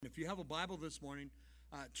you have a Bible this morning,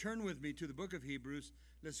 turn with me to the book of Hebrews.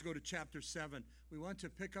 Let's go to chapter 7. We want to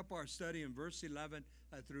pick up our study in verse 11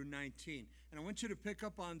 through 19. And I want you to pick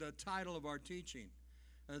up on the title of our teaching,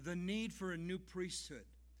 The Need for a New Priesthood.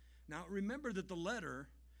 Now, remember that the letter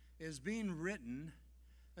is being written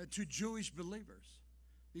to Jewish believers.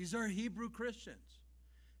 These are Hebrew Christians.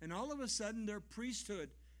 And all of a sudden, their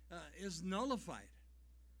priesthood is nullified.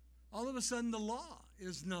 All of a sudden, the law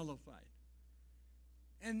is nullified.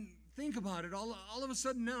 And think about it. All of a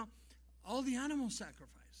sudden now, all the animal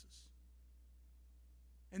sacrifices.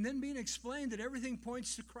 And then being explained that everything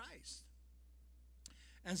points to Christ.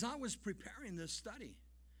 As I was preparing this study,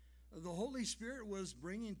 the Holy Spirit was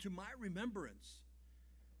bringing to my remembrance,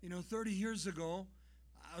 30 years ago,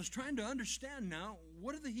 I was trying to understand now,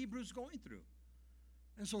 what are the Hebrews going through?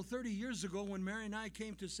 And so 30 years ago, when Mary and I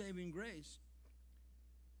came to saving grace,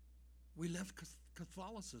 we left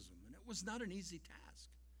Catholicism, and it was not an easy task.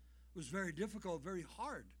 It was very difficult, very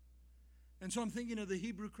hard. And so I'm thinking of the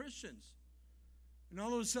Hebrew Christians. And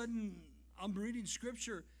all of a sudden, I'm reading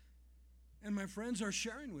Scripture, and my friends are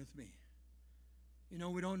sharing with me.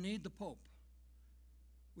 We don't need the Pope.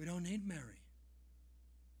 We don't need Mary.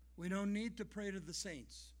 We don't need to pray to the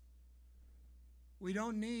saints. We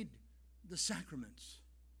don't need the sacraments.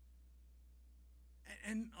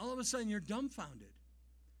 And all of a sudden, you're dumbfounded.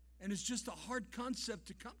 And it's just a hard concept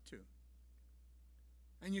to come to.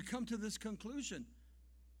 And you come to this conclusion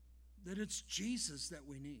that it's Jesus that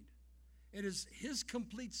we need. It is his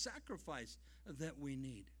complete sacrifice that we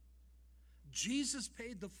need. Jesus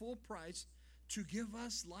paid the full price to give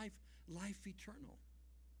us life eternal.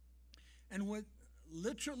 And what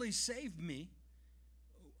literally saved me,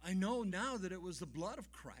 I know now that it was the blood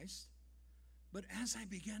of Christ, but as I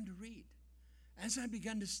began to read, as I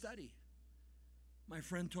began to study, my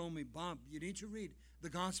friend told me, Bob, you need to read the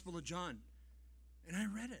Gospel of John. And I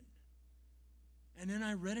read it. And then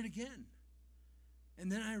I read it again.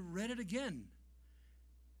 And then I read it again.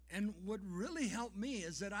 And what really helped me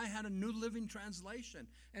is that I had a New Living Translation.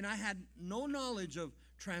 And I had no knowledge of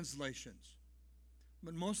translations.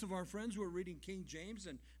 But most of our friends were reading King James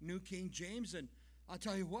and New King James. And I'll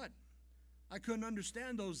tell you what, I couldn't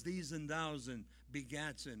understand those these and thous and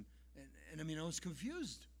begats. And I was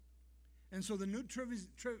confused. And so the New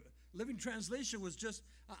Living Translation was just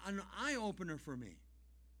an eye-opener for me.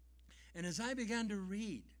 And as I began to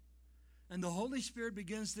read, and the Holy Spirit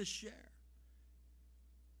begins to share,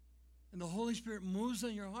 and the Holy Spirit moves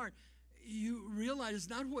on your heart, you realize it's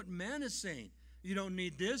not what man is saying. You don't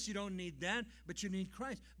need this, you don't need that, but you need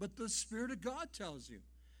Christ. But the Spirit of God tells you.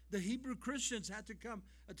 The Hebrew Christians had to come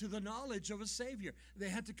to the knowledge of a Savior. They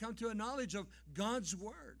had to come to a knowledge of God's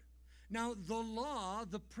Word. Now, the law,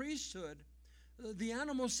 the priesthood, the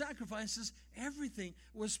animal sacrifices, everything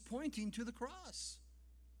was pointing to the cross.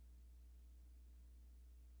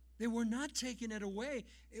 They were not taking it away.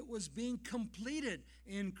 It was being completed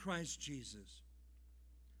in Christ Jesus.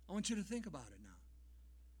 I want you to think about it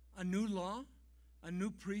now. A new law, a new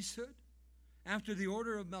priesthood, after the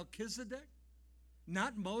order of Melchizedek,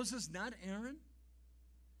 not Moses, not Aaron.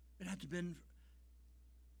 It had to been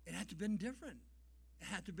different. It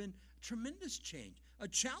had to have been a tremendous change, a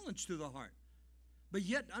challenge to the heart. But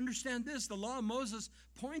yet, understand this, the law of Moses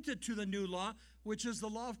pointed to the new law, which is the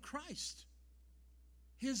law of Christ.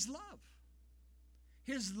 His love.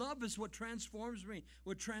 His love is what transforms me,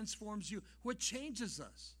 what transforms you, what changes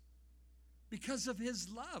us. Because of his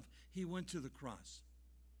love, he went to the cross.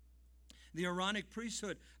 The Aaronic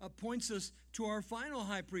priesthood points us to our final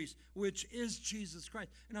high priest, which is Jesus Christ.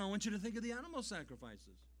 And now I want you to think of the animal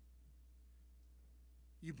sacrifices.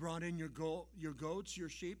 You brought in your goats, your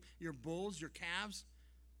sheep, your bulls, your calves,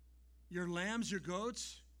 your lambs, your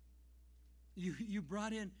goats. You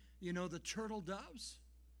brought in, the turtle doves.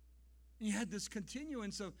 And you had this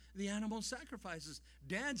continuance of the animal sacrifices.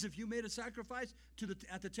 Dads, if you made a sacrifice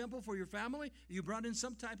at the temple for your family, you brought in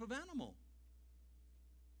some type of animal.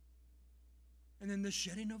 And then the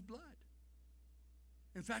shedding of blood.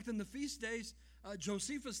 In fact, in the feast days,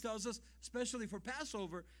 Josephus tells us, especially for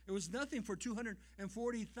Passover, it was nothing for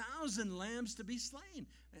 240,000 lambs to be slain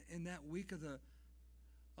in that week of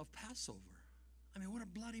Passover. What a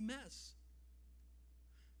bloody mess.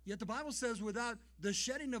 Yet the Bible says without the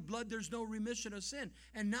shedding of blood, there's no remission of sin.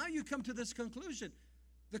 And now you come to this conclusion.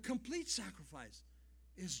 The complete sacrifice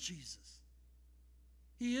is Jesus.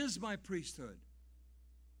 He is my priesthood.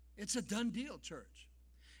 It's a done deal, church.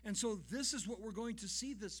 And so this is what we're going to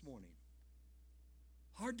see this morning.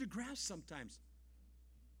 Hard to grasp sometimes.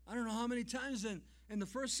 I don't know how many times in the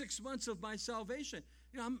first 6 months of my salvation,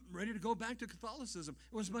 I'm ready to go back to Catholicism.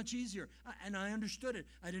 It was much easier, and I understood it.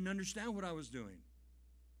 I didn't understand what I was doing.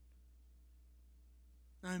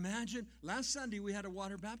 Now imagine, last Sunday we had a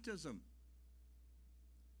water baptism.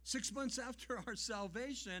 6 months after our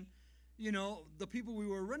salvation, the people we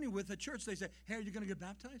were running with at church, they said, hey, are you going to get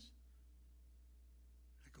baptized?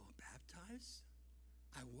 I go, baptized?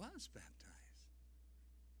 I was baptized.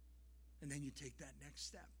 And then you take that next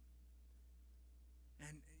step.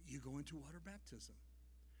 And you go into water baptism.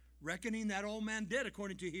 Reckoning that old man dead,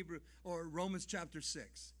 according to Romans chapter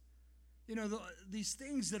 6. These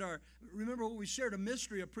things that are, remember what we shared, a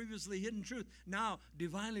mystery, a previously hidden truth, now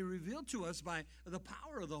divinely revealed to us by the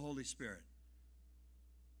power of the Holy Spirit.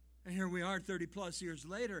 And here we are 30 plus years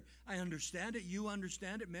later. I understand it. You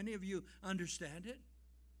understand it. Many of you understand it.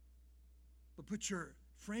 But put your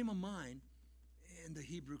frame of mind in the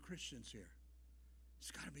Hebrew Christians here.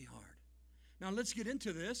 It's got to be hard. Now let's get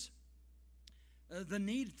into this. The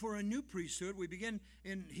need for a new priesthood. We begin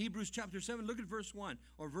in Hebrews chapter 7. Look at verse 1,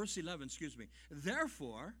 or verse 11, excuse me.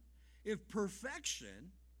 Therefore, if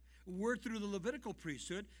perfection were through the Levitical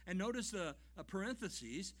priesthood, and notice the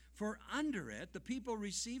parentheses, for under it the people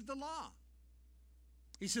received the law.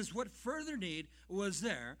 He says, what further need was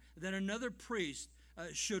there that another priest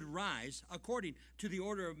should rise according to the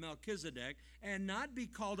order of Melchizedek and not be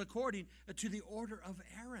called according to the order of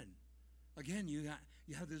Aaron? Again, you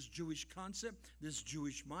have this Jewish concept, this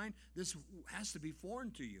Jewish mind. This has to be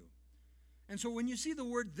foreign to you. And so when you see the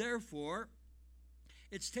word therefore,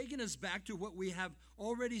 it's taking us back to what we have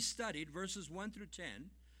already studied, verses 1 through 10.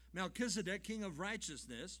 Melchizedek, king of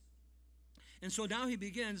righteousness. And so now he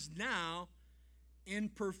begins, now in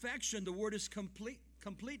perfection, the word is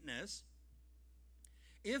completeness.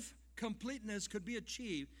 If completeness could be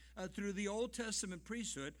achieved through the Old Testament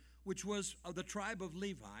priesthood, which was of the tribe of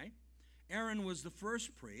Levi, Aaron was the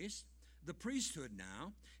first priest, the priesthood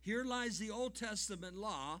now. Here lies the Old Testament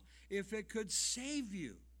law. If it could save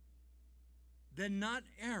you, then not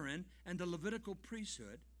Aaron and the Levitical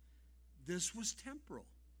priesthood. This was temporal.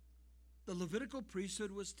 The Levitical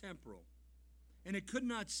priesthood was temporal, and it could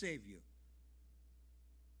not save you.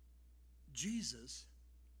 Jesus,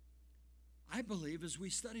 I believe, as we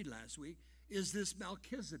studied last week, is this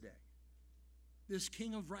Melchizedek, this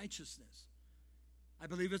king of righteousness. I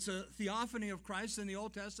believe it's a theophany of Christ in the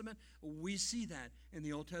Old Testament. We see that in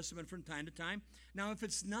the Old Testament from time to time. Now, if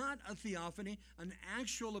it's not a theophany, an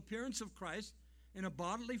actual appearance of Christ in a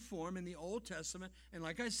bodily form in the Old Testament, and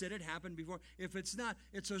like I said, it happened before. If it's not,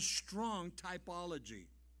 it's a strong typology.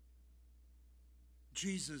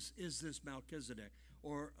 Jesus is this Melchizedek,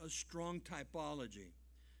 or a strong typology.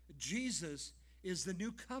 Jesus is the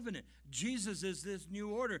new covenant. Jesus is this new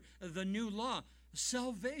order, the new law.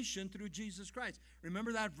 Salvation through Jesus Christ.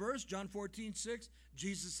 Remember that verse, John 14:6?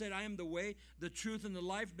 Jesus said, I am the way, the truth, and the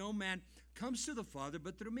life. No man comes to the Father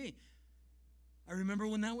but through me. I remember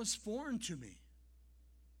when that was foreign to me.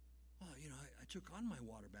 Well, I took on my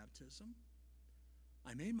water baptism.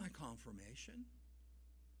 I made my confirmation.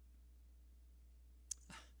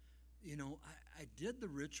 I did the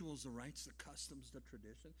rituals, the rites, the customs, the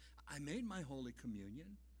traditions. I made my Holy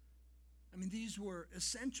Communion. These were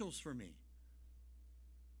essentials for me.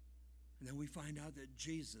 And then we find out that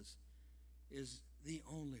Jesus is the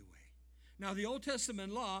only way. Now, the Old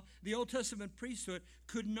Testament law, the Old Testament priesthood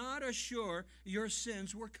could not assure your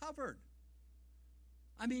sins were covered.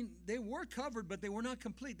 They were covered, but they were not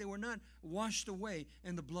complete. They were not washed away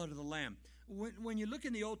in the blood of the Lamb. When you look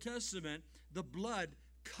in the Old Testament, the blood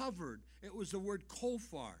covered. It was the word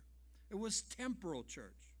kophar. It was temporal,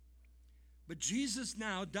 church. But Jesus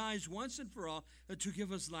now dies once and for all to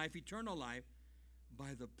give us life, eternal life,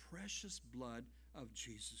 by the precious blood of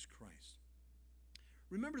Jesus Christ.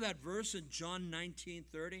 Remember that verse in John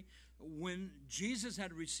 19:30? When Jesus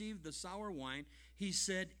had received the sour wine, he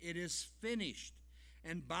said, it is finished.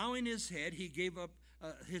 And bowing his head, he gave up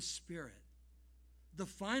his spirit. The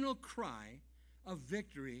final cry of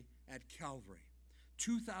victory at Calvary,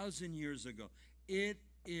 2,000 years ago. It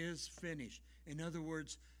is finished. In other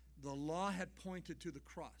words, the law had pointed to the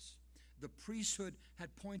cross. The priesthood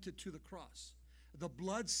had pointed to the cross. The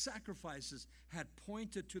blood sacrifices had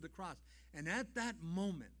pointed to the cross. And at that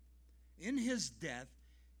moment, in his death,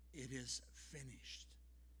 it is finished.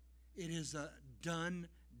 It is a done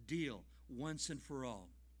deal once and for all.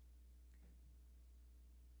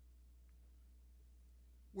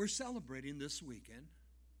 We're celebrating this weekend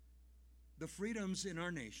the freedoms in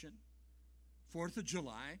our nation, 4th of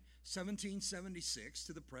July, 1776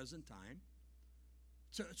 to the present time.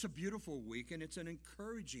 It's a beautiful weekend. It's an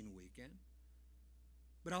encouraging weekend.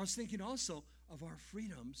 But I was thinking also of our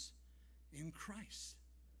freedoms in Christ.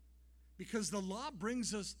 Because the law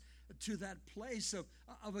brings us to that place of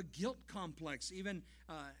a guilt complex, even,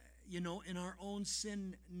 in our own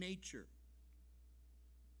sin nature.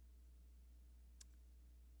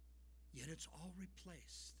 Yet it's all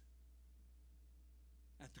replaced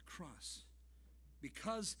at the cross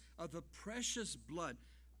because of the precious blood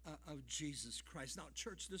of Jesus Christ. Now,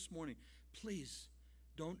 church, this morning, please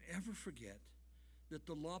don't ever forget that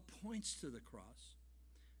the law points to the cross,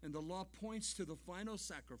 and the law points to the final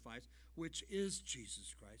sacrifice, which is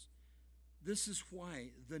Jesus Christ. This is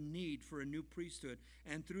why the need for a new priesthood,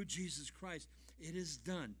 and through Jesus Christ, it is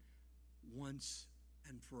done once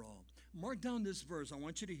and for all. Mark down this verse. I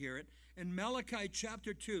want you to hear it. In Malachi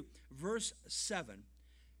chapter 2, verse 7,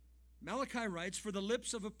 Malachi writes, "For the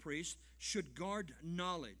lips of a priest should guard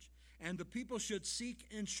knowledge, and the people should seek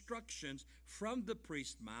instructions from the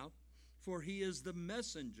priest's mouth, for he is the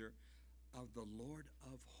messenger of the Lord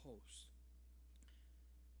of hosts."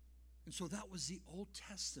 And so that was the Old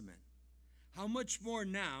Testament. How much more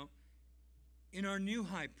now in our new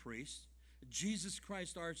high priest, Jesus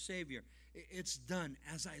Christ our Savior? It's done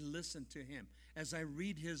as I listen to him, as I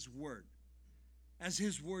read his word, as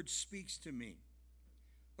his word speaks to me.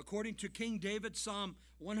 According to King David, Psalm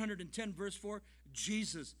 110, verse 4,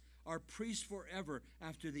 Jesus, our priest forever,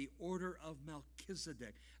 after the order of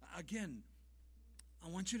Melchizedek. Again, I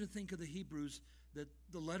want you to think of the Hebrews that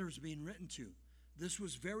the letter's being written to. This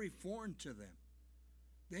was very foreign to them.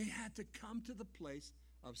 They had to come to the place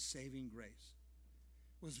of saving grace.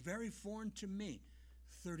 It was very foreign to me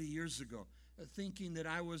 30 years ago, thinking that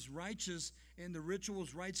I was righteous in the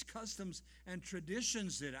rituals, rites, customs, and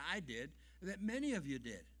traditions that I did, that many of you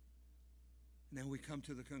did. And then we come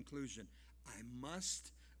to the conclusion, I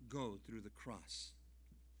must go through the cross.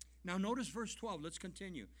 Now notice verse 12. Let's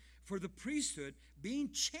continue. For the priesthood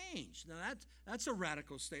being changed. Now that's a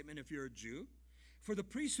radical statement if you're a Jew. For the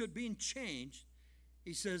priesthood being changed,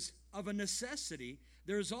 he says, of a necessity,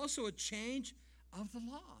 there is also a change of the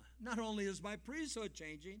law. Not only is my priesthood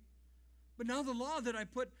changing, but now the law that I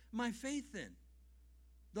put my faith in,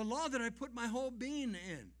 the law that I put my whole being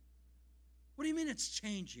in. What do you mean it's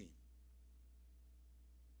changing?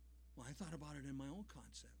 Well, I thought about it in my own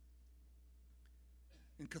concept.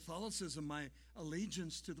 In Catholicism, my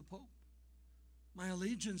allegiance to the Pope, my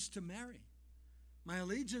allegiance to Mary, my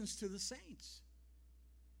allegiance to the saints,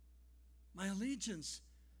 my allegiance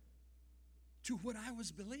to what I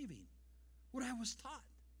was believing, what I was taught.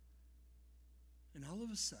 And all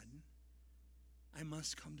of a sudden, I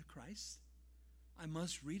must come to Christ. I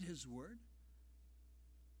must read his word.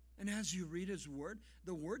 And as you read his word,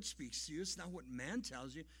 the word speaks to you. It's not what man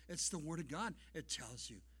tells you. It's the word of God. It tells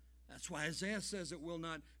you. That's why Isaiah says it will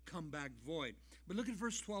not come back void. But look at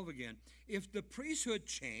verse 12 again. If the priesthood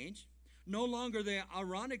changed, no longer the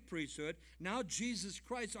Aaronic priesthood, now Jesus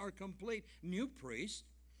Christ, our complete new priest,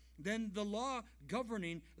 then the law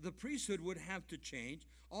governing the priesthood would have to change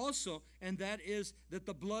also, and that is that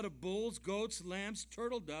the blood of bulls, goats, lambs,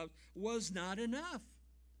 turtle doves was not enough.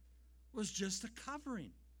 It was just a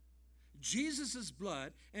covering. Jesus'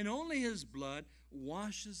 blood, and only his blood,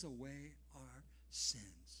 washes away our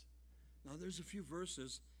sins. Now, there's a few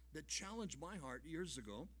verses that challenged my heart years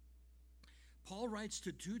ago. Paul writes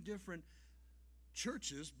to two different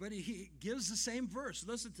churches, but he gives the same verse.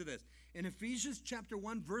 Listen to this. In Ephesians chapter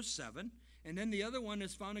 1, verse 7, and then the other one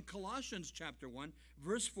is found in Colossians chapter 1,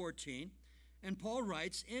 verse 14. And Paul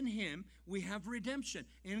writes, in him we have redemption.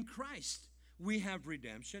 In Christ we have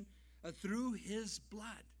redemption through his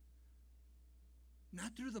blood.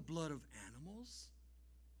 Not through the blood of animals.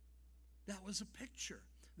 That was a picture.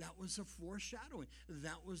 That was a foreshadowing.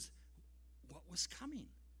 That was what was coming.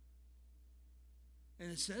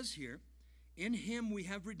 And it says here, in him we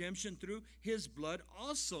have redemption through his blood,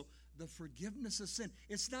 also the forgiveness of sin.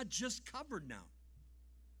 It's not just covered now.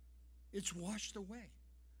 It's washed away.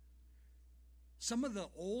 Some of the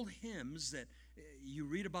old hymns that you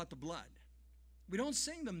read about the blood, we don't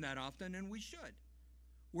sing them that often, and we should.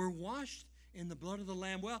 We're washed in the blood of the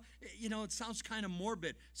Lamb. Well, you know, it sounds kind of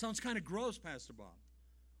morbid. Sounds kind of gross, Pastor Bob.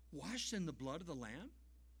 Washed in the blood of the Lamb?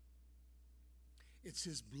 It's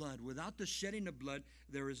his blood. Without the shedding of blood,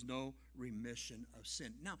 there is no remission of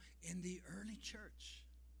sin. Now, in the early church,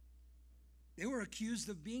 they were accused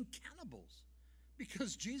of being cannibals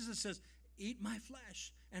because Jesus says, eat my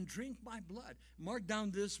flesh and drink my blood. Mark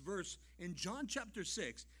down this verse in John chapter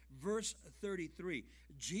 6, verse 33.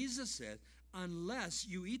 Jesus said, unless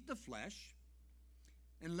you eat the flesh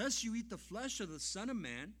of the Son of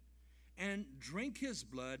Man and drink his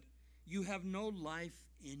blood, you have no life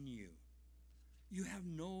in you. You have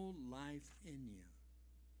no life in you.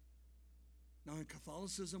 Now, in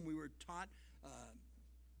Catholicism, we were taught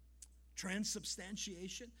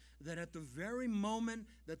transubstantiation, that at the very moment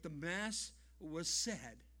that the Mass was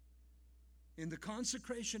said, In the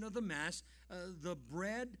consecration of the Mass, the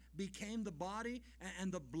bread became the body,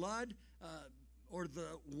 and the blood, or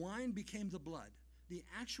the wine became the blood, the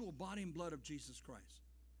actual body and blood of Jesus Christ.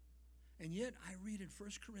 And yet I read in 1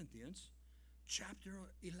 Corinthians chapter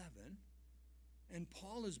 11, and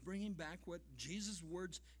Paul is bringing back what Jesus'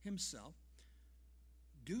 words himself,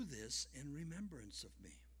 do this in remembrance of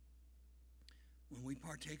me. When we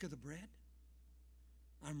partake of the bread,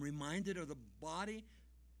 I'm reminded of the body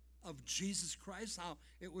of Jesus Christ, how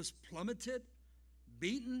it was plummeted,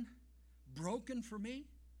 beaten, broken for me.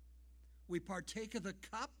 We partake of the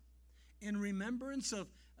cup in remembrance of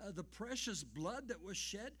the precious blood that was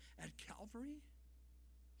shed at Calvary.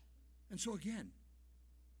 And so again,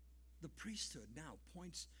 the priesthood now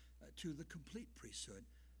points to the complete priesthood,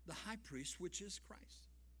 the high priest, which is Christ.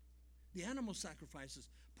 The animal sacrifices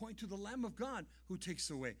point to the Lamb of God who takes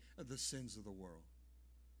away the sins of the world.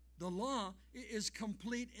 The law is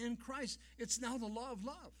complete in Christ. It's now the law of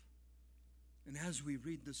love. And as we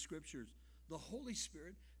read the scriptures, the Holy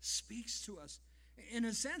Spirit speaks to us. In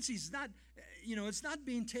a sense, he's not, it's not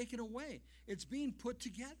being taken away. It's being put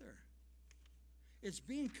together. It's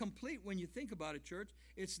being complete when you think about it, church.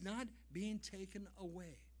 It's not being taken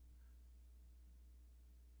away.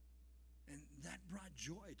 And that brought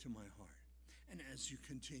joy to my heart. And as you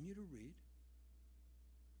continue to read,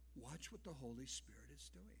 watch what the Holy Spirit is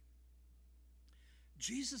doing.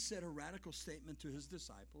 Jesus said a radical statement to his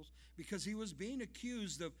disciples because he was being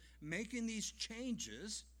accused of making these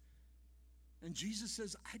changes. And Jesus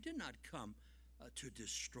says, I did not come to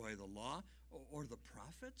destroy the law or the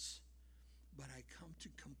prophets, but I come to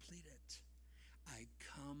complete it. I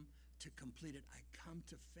come to complete it. I come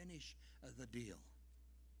to finish the deal.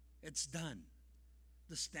 It's done.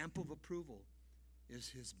 The stamp of approval is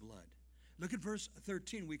his blood. Look at verse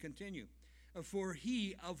 13. We continue. For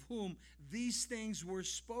he of whom these things were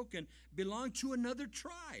spoken belonged to another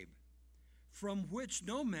tribe, from which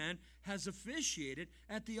no man has officiated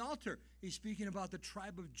at the altar. He's speaking about the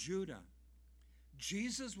tribe of Judah.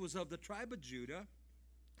 Jesus was of the tribe of Judah,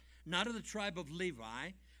 not of the tribe of Levi,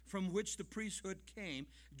 from which the priesthood came.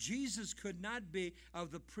 Jesus could not be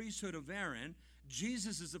of the priesthood of Aaron.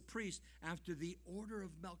 Jesus is a priest after the order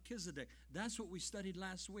of Melchizedek. That's what we studied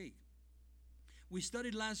last week. We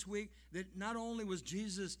studied last week that not only was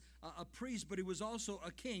Jesus a priest, but he was also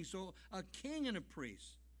a king. So a king and a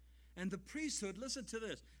priest. And the priesthood, listen to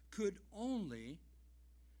this,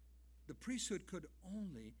 the priesthood could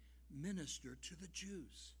only minister to the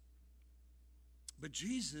Jews. But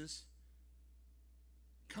Jesus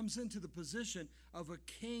comes into the position of a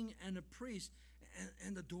king and a priest,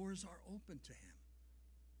 and the doors are open to him.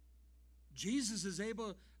 Jesus is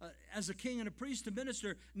able, as a king and a priest, to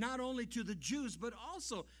minister not only to the Jews, but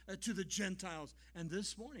also to the Gentiles. And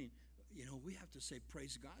this morning, we have to say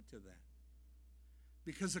praise God to that.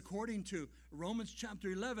 Because according to Romans chapter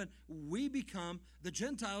 11, the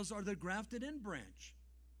Gentiles are the grafted in branch.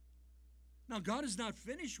 Now, God is not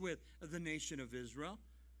finished with the nation of Israel,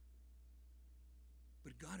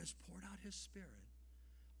 but God has poured out his Spirit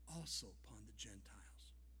also upon the Gentiles.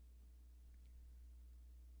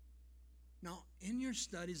 Now, in your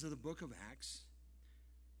studies of the book of Acts,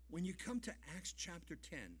 when you come to Acts chapter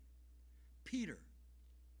 10, Peter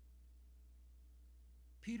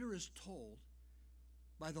is told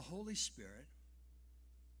by the Holy Spirit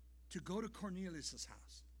to go to Cornelius'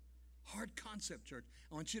 house. Hard concept, church.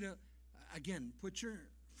 I want you to, again, put your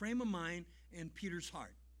frame of mind in Peter's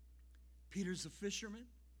heart. Peter's a fisherman.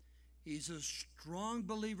 He's a strong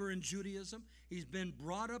believer in Judaism. He's been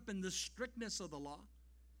brought up in the strictness of the law.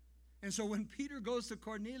 And so when Peter goes to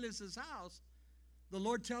Cornelius' house, the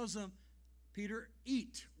Lord tells him, Peter,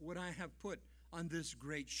 eat what I have put on this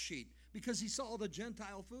great sheet, because he saw all the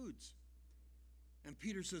Gentile foods. And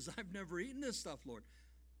Peter says, I've never eaten this stuff, Lord.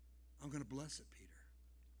 I'm going to bless it, Peter.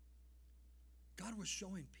 God was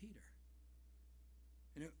showing Peter.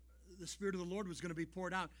 And the Spirit of the Lord was going to be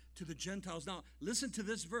poured out to the Gentiles. Now, listen to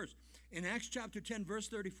this verse. In Acts chapter 10, verse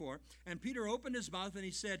 34, and Peter opened his mouth and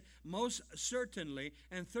he said, most certainly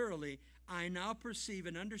and thoroughly, I now perceive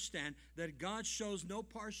and understand that God shows no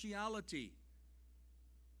partiality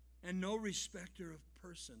and no respecter of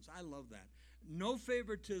persons. I love that. No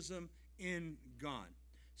favoritism in God.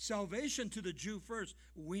 Salvation to the Jew first,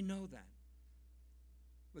 we know that.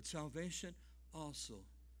 But salvation also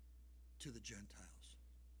to the Gentiles.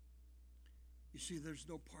 You see, there's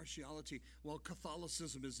no partiality. Well,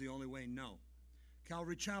 Catholicism is the only way. No.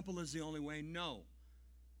 Calvary Chapel is the only way. No.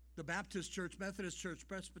 The Baptist Church, Methodist Church,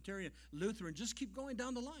 Presbyterian, Lutheran, just keep going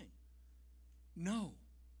down the line. No.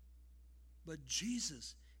 But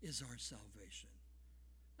Jesus is our salvation.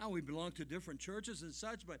 Now, we belong to different churches and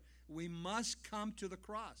such, but we must come to the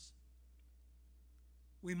cross.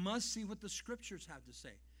 We must see what the Scriptures have to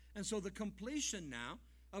say. And so the completion now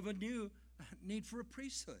of a new need for a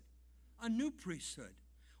priesthood, a new priesthood.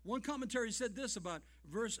 One commentary said this about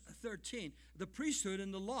verse 13. The priesthood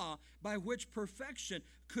and the law by which perfection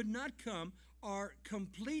could not come are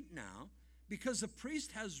complete now, because the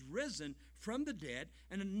priest has risen from the dead,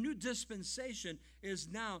 and a new dispensation is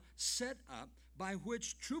now set up by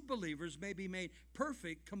which true believers may be made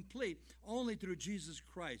perfect, complete, only through Jesus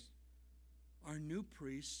Christ, our new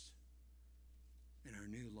priest and our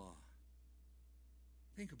new law.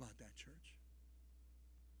 Think about that, church.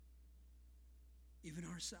 Even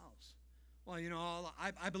ourselves. Well,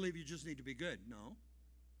 I believe you just need to be good. No.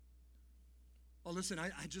 Well, listen,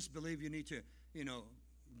 I just believe you need to,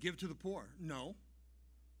 give to the poor. No.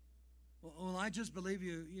 Well, I just believe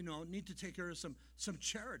you need to take care of some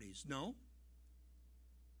charities. No.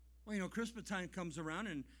 Well, Christmas time comes around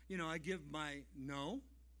and, I give my no.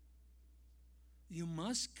 You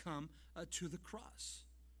must come to the cross.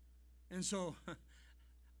 And so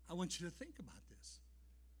I want you to think about this.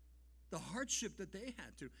 The hardship that they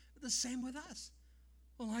had to, the same with us.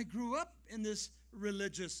 Well, I grew up in this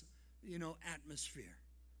religious, atmosphere.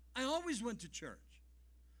 I always went to church.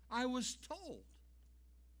 I was told.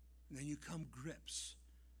 And then you come grips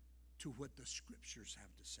to what the Scriptures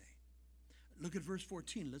have to say. Look at verse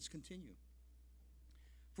 14. Let's continue.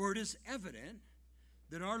 For it is evident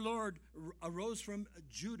that our Lord arose from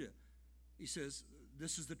Judah. He says,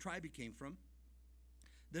 this is the tribe he came from.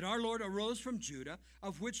 That our Lord arose from Judah,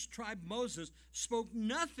 of which tribe Moses spoke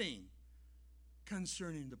nothing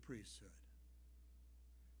concerning the priesthood.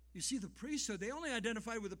 You see, the priesthood, they only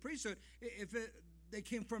identified with the priesthood if they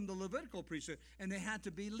came from the Levitical priesthood, and they had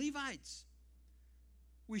to be Levites.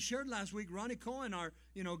 We shared last week, Ronnie Cohen, our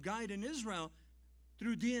guide in Israel,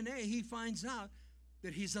 through DNA, he finds out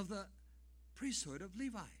that he's of the priesthood of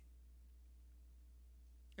Levi.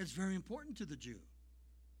 It's very important to the Jew.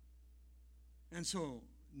 And so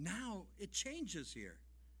now it changes here.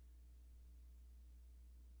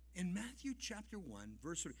 In Matthew chapter 1,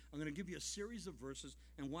 verse 3, I'm going to give you a series of verses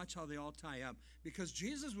and watch how they all tie up. Because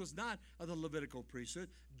Jesus was not of the Levitical priesthood.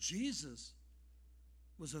 Jesus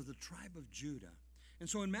was of the tribe of Judah. And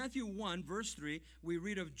so in Matthew 1, verse 3, we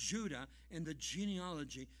read of Judah and the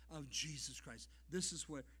genealogy of Jesus Christ. This is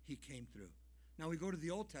what he came through. Now we go to the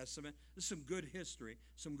Old Testament. This is some good history,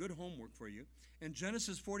 some good homework for you. In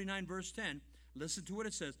Genesis 49, verse 10, listen to what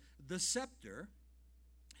it says. The scepter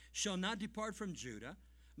shall not depart from Judah,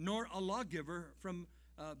 nor a lawgiver from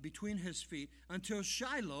between his feet, until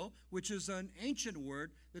Shiloh, which is an ancient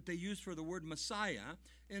word that they use for the word Messiah,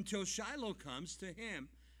 until Shiloh comes to him,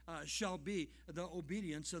 shall be the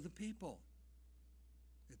obedience of the people.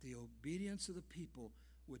 That the obedience of the people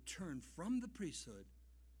would turn from the priesthood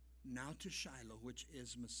now to Shiloh, which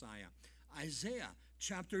is Messiah. Isaiah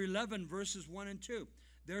chapter 11, verses 1 and 2.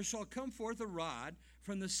 There shall come forth a rod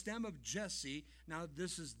from the stem of Jesse. Now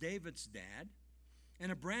this is David's dad.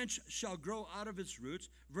 And a branch shall grow out of its roots.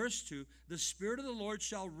 Verse 2, the Spirit of the Lord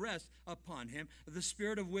shall rest upon him, the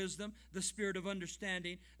Spirit of wisdom, the Spirit of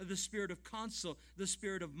understanding, the Spirit of counsel, the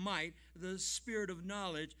Spirit of might, the Spirit of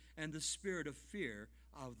knowledge, and the Spirit of fear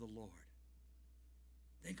of the Lord.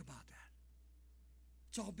 Think about that.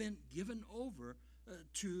 It's all been given over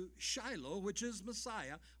to Shiloh, which is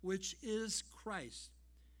Messiah, which is Christ.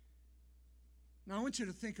 Now I want you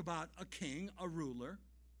to think about a king, a ruler.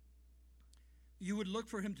 You would look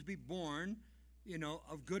for him to be born,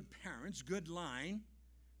 of good parents, good line,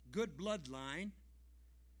 good bloodline.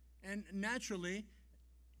 And naturally,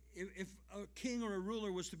 if a king or a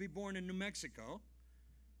ruler was to be born in New Mexico,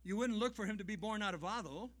 you wouldn't look for him to be born out of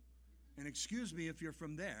Ado. And excuse me if you're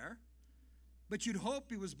from there. But you'd hope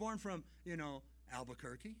he was born from,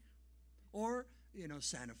 Albuquerque or,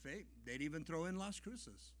 Santa Fe. They'd even throw in Las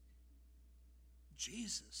Cruces.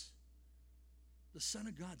 Jesus, the Son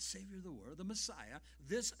of God, Savior of the world, the Messiah,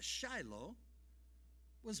 this Shiloh,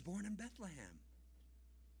 was born in Bethlehem.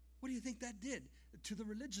 What do you think that did to the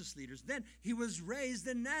religious leaders? Then he was raised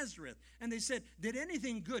in Nazareth. And they said, did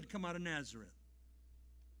anything good come out of Nazareth?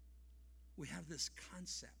 We have this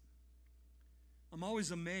concept. I'm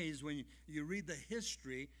always amazed when you read the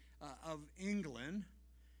history of England,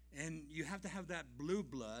 and you have to have that blue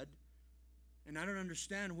blood. And I don't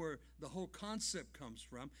understand where the whole concept comes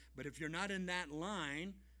from. But if you're not in that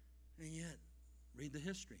line, and yet, read the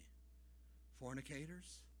history.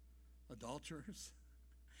 Fornicators, adulterers.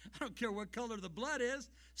 I don't care what color the blood is.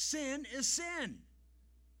 Sin is sin.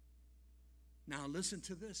 Now listen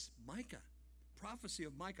to this. Micah, prophecy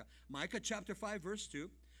of Micah. Micah chapter 5, verse 2.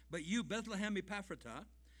 But you, Bethlehem Ephrathah,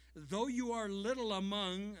 though you are little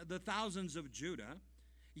among the thousands of Judah,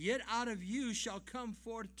 yet out of you shall come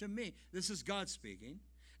forth to me," this is God speaking,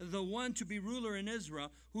 "the one to be ruler in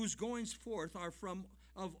Israel, whose goings forth are from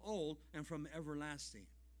of old and from everlasting."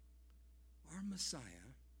 Our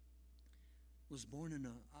Messiah was born in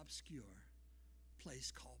an obscure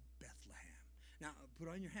place called Bethlehem. Now, put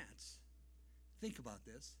on your hats. Think about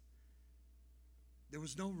this. There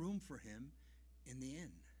was no room for him in the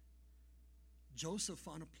inn. Joseph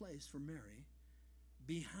found a place for Mary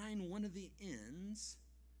behind one of the inns.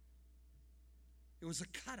 It was a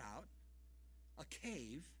cutout, a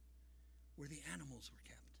cave, where the animals were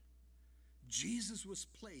kept. Jesus was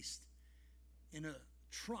placed in a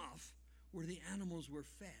trough where the animals were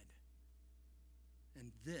fed.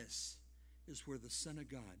 And this is where the Son of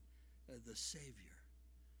God, the Savior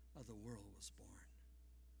of the world, was born,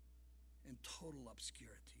 in total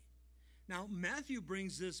obscurity. Now, Matthew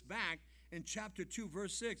brings this back in chapter 2,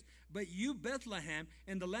 verse 6. "But you, Bethlehem,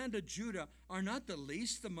 in the land of Judah, are not the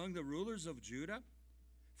least among the rulers of Judah.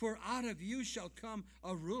 For out of you shall come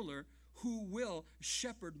a ruler who will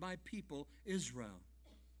shepherd my people Israel."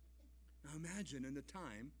 Now imagine, in the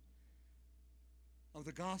time of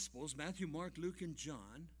the Gospels, Matthew, Mark, Luke, and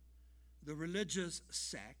John, the religious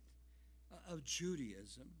sect of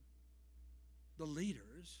Judaism, the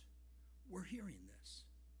leaders, were hearing this.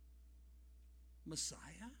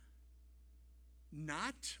 Messiah?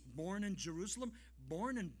 Not born in Jerusalem,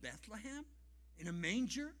 born in Bethlehem, in a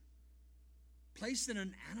manger, placed in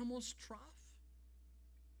an animal's trough?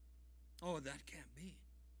 Oh, that can't be.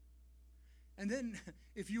 And then,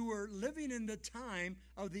 if you were living in the time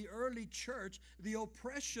of the early church, the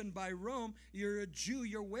oppression by Rome, you're a Jew,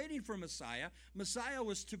 you're waiting for Messiah. Messiah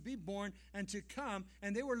was to be born and to come,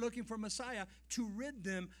 and they were looking for Messiah to rid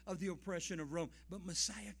them of the oppression of Rome. But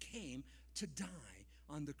Messiah came to die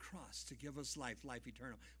on the cross to give us life, life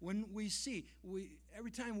eternal. When we see,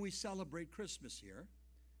 every time we celebrate Christmas here,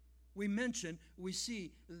 we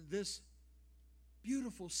see this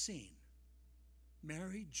beautiful scene.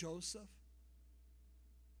 Mary, Joseph,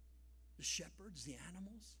 the shepherds, the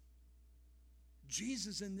animals,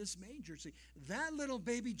 Jesus in this manger. See, that little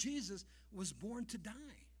baby Jesus was born to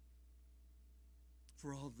die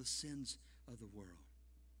for all the sins of the world.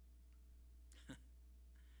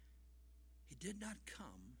 He did not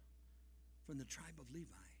come from the tribe of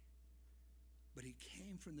Levi, but he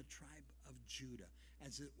came from the tribe of Judah,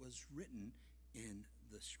 as it was written in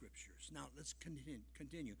the scriptures. Now, let's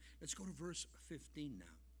continue. Let's go to verse 15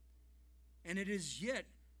 now. "And it is yet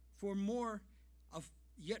far more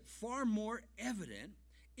evident,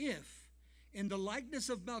 if in the likeness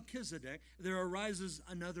of Melchizedek there arises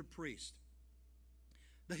another priest."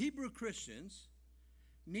 The Hebrew Christians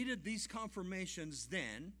needed these confirmations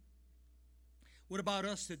then. What about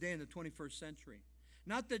us today in the 21st century?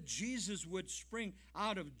 Not that Jesus would spring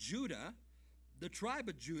out of Judah, the tribe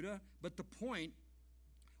of Judah, but the point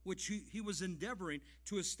which he was endeavoring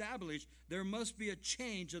to establish, there must be a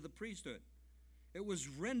change of the priesthood. It was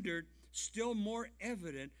rendered still more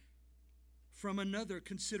evident from another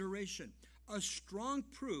consideration. A strong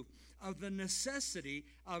proof of the necessity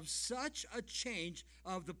of such a change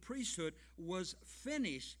of the priesthood was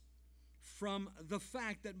finished from the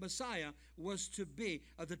fact that Messiah was to be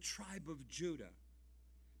of the tribe of Judah.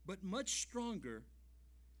 But much stronger,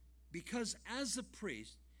 because as a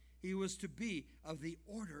priest, he was to be of the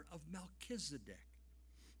order of Melchizedek.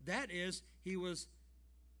 That is, he was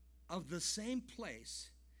of the same place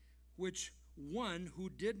which one who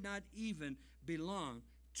did not even belong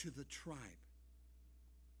to the tribe.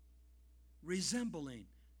 Resembling,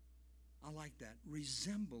 I like that,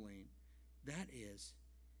 resembling, that is,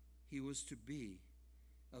 he was to be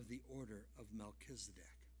of the order of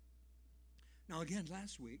Melchizedek. Now again,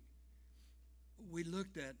 last week, we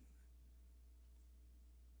looked at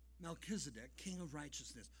Melchizedek, king of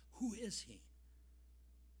righteousness. Who is he?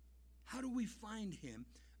 How do we find him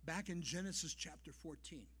back in Genesis chapter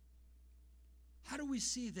 14? How do we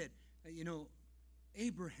see that,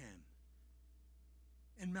 Abraham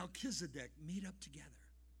and Melchizedek meet up together?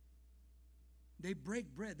 They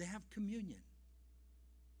break bread. They have communion.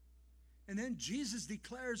 And then Jesus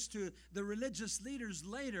declares to the religious leaders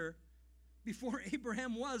later, before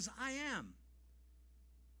Abraham was, I am.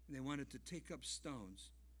 And they wanted to take up stones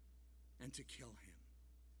and to kill him.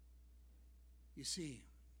 You see,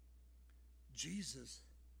 Jesus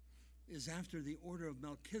is after the order of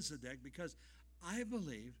Melchizedek because I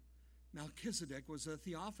believe Melchizedek was a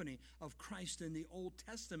theophany of Christ in the Old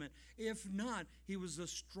Testament. If not, he was a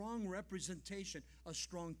strong representation, a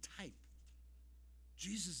strong type.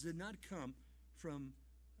 Jesus did not come from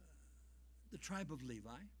the tribe of Levi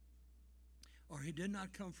or he did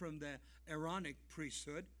not come from the Aaronic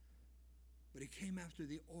priesthood, but he came after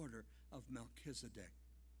the order of Melchizedek.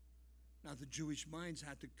 Now, the Jewish minds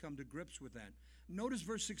had to come to grips with that. Notice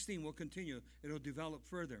verse 16. We'll continue. It'll develop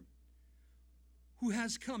further. Who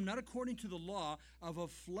has come not according to the law of a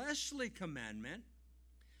fleshly commandment,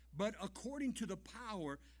 but according to the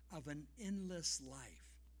power of an endless life.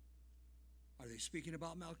 Are they speaking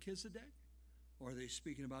about Melchizedek, or are they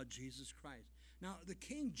speaking about Jesus Christ? Now, the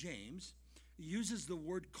King James uses the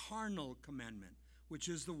word carnal commandment, which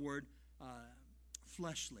is the word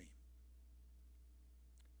fleshly.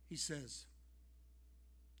 He says,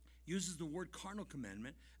 uses the word carnal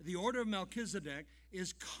commandment. The order of Melchizedek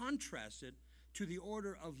is contrasted to the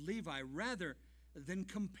order of Levi rather than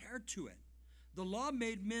compared to it. The law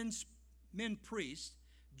made men priests.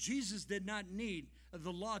 Jesus did not need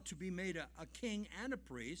the law to be made a king and a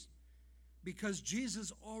priest, because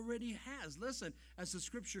Jesus already has, listen, as the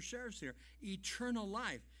scripture shares here, eternal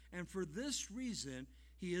life. And for this reason,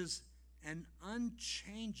 he is an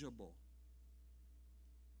unchangeable.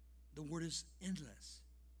 The word is endless.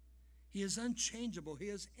 He is unchangeable. He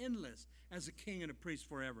is endless as a king and a priest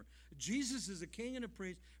forever. Jesus is a king and a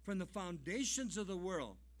priest from the foundations of the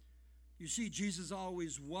world. You see, Jesus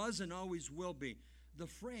always was and always will be. The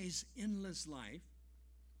phrase endless life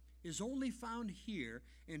is only found here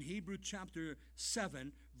in Hebrews chapter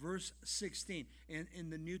 7, verse 16, in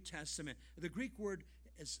the New Testament. The Greek word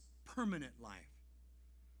is permanent life.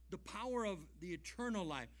 The power of the eternal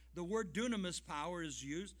life. The word dunamis power is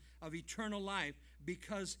used of eternal life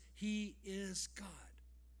because he is God.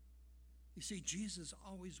 You see, Jesus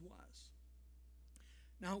always was.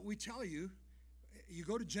 Now, we tell you, you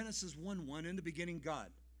go to Genesis 1:1, in the beginning,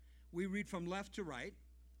 God. We read from left to right,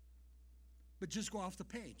 but just go off the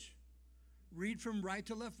page. Read from right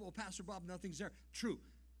to left. Well, Pastor Bob, nothing's there. True,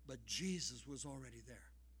 but Jesus was already there.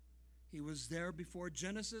 He was there before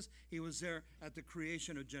Genesis. He was there at the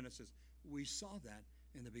creation of Genesis. We saw that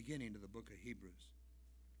in the beginning of the book of Hebrews.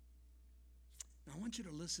 Now, I want you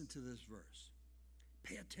to listen to this verse.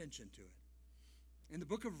 Pay attention to it. In the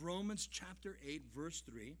book of Romans, chapter 8, verse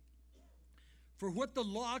 3, for what the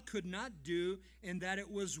law could not do in that it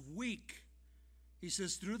was weak, he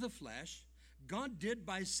says, through the flesh, God did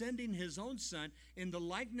by sending his own Son in the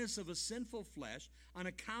likeness of a sinful flesh. On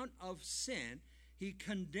account of sin, he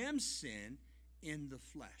condemns sin in the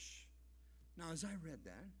flesh. Now, as I read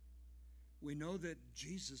that, we know that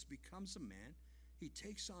Jesus becomes a man. He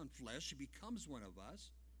takes on flesh. He becomes one of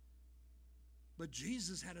us. But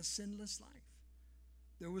Jesus had a sinless life.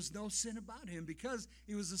 There was no sin about him because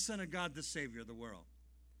he was the Son of God, the Savior of the world.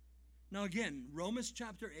 Now again, Romans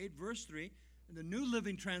chapter 8, verse 3, the New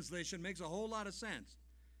Living Translation makes a whole lot of sense.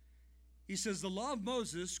 He says, the law of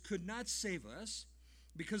Moses could not save us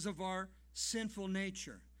because of our sinful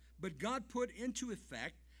nature. But God put into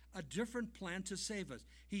effect a different plan to save us.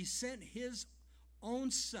 He sent his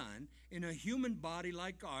own Son in a human body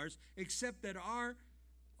like ours, except that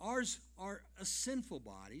ours are sinful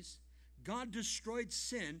bodies. God destroyed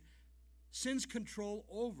sin's control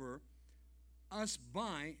over us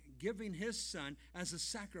by giving his Son as a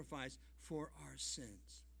sacrifice for our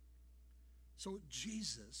sins. So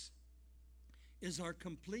Jesus is our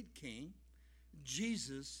complete king.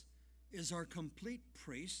 Jesus is our complete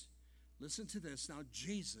priest. Listen to this. Now,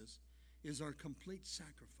 Jesus is our complete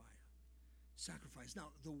sacrifice. Now,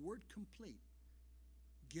 the word complete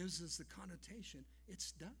gives us the connotation,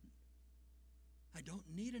 it's done. I don't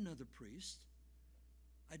need another priest.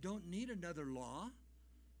 I don't need another law.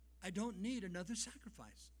 I don't need another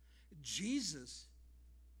sacrifice. Jesus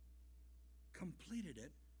completed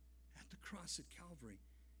it at the cross at Calvary.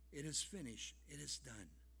 It is finished. It is done.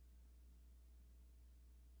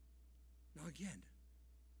 Now again,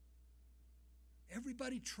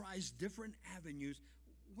 everybody tries different avenues.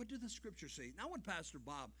 What do the scriptures say? Not what Pastor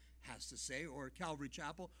Bob has to say, or Calvary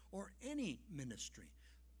Chapel, or any ministry.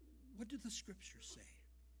 What do the scriptures say?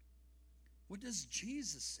 What does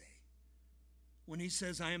Jesus say when he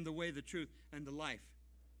says, I am the way, the truth, and the life?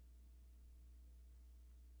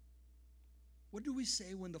 What do we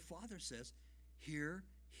say when the Father says, hear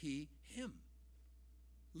he, him?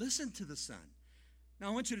 Listen to the Son. Now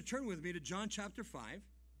I want you to turn with me to John chapter 5,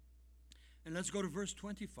 and let's go to verse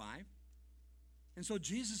 25. And so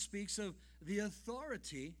Jesus speaks of the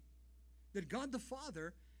authority that God the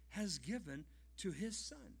Father has given to his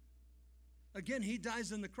Son. Again, he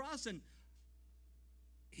dies on the cross and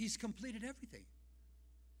he's completed everything.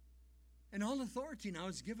 And all authority now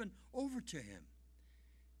is given over to him.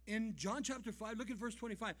 In John chapter 5, look at verse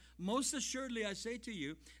 25. Most assuredly I say to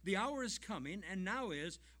you, the hour is coming, and now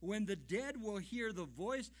is, when the dead will hear the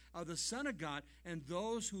voice of the Son of God, and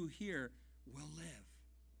those who hear will live.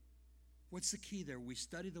 What's the key there? We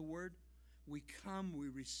study the Word, we come, we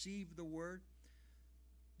receive the Word.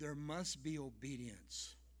 There must be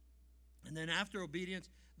obedience. And then after obedience,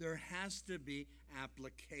 there has to be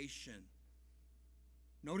application.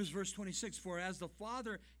 Notice verse 26, for as the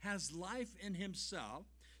Father has life in himself,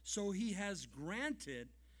 so he has granted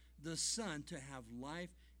the Son to have life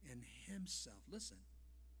in himself. Listen.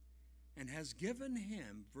 And has given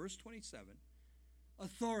him, verse 27,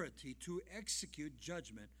 authority to execute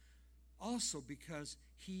judgment, also because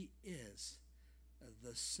he is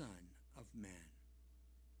the Son of Man.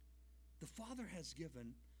 The Father has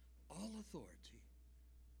given all authority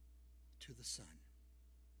to the Son.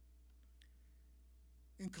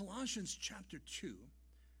 In Colossians chapter 2,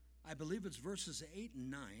 I believe it's verses 8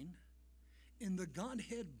 and 9, in the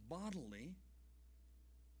Godhead bodily,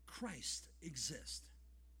 Christ exists.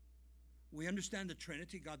 We understand the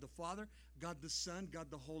Trinity, God the Father, God the Son,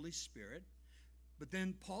 God the Holy Spirit. But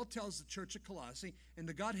then Paul tells the church of Colossae, in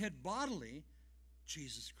the Godhead bodily,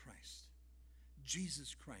 Jesus Christ.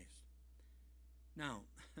 Jesus Christ. Now,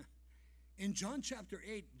 in John chapter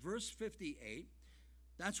 8, verse 58,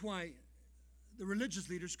 that's why the religious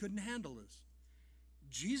leaders couldn't handle this.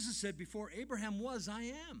 Jesus said, before Abraham was,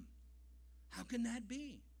 I am. How can that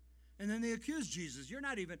be? And then they accused Jesus. You're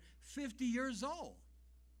not even 50 years old.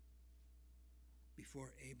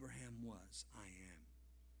 Before Abraham was, I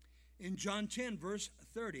am. In John 10, verse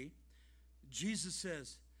 30, Jesus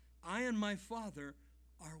says, I and my Father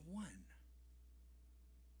are one.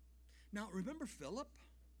 Now, remember Philip?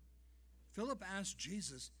 Philip asked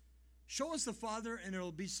Jesus, show us the Father and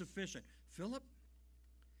it'll be sufficient. Philip,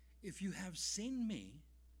 if you have seen me,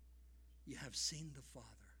 you have seen the Father.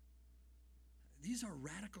 These are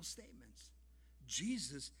radical statements.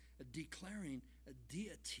 Jesus declaring a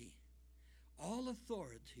deity. All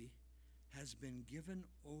authority has been given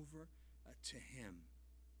over to him.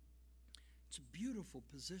 It's a beautiful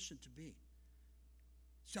position to be.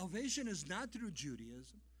 Salvation is not through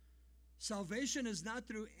Judaism. Salvation is not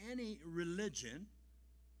through any religion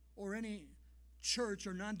or any church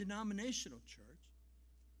or non-denominational church,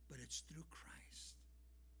 but it's through Christ.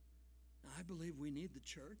 Now, I believe we need the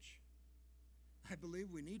church. I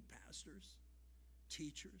believe we need pastors,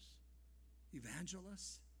 teachers,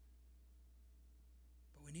 evangelists.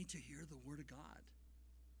 But we need to hear the Word of God.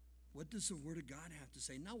 What does the Word of God have to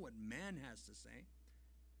say? Not what man has to say.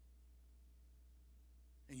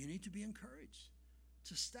 And you need to be encouraged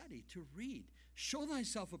to study, to read. Show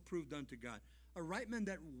thyself approved unto God. A right man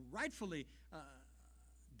that rightfully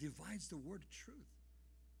divides the word of truth.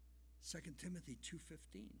 2 Timothy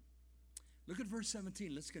 2:15. Look at verse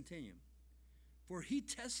 17. Let's continue. For he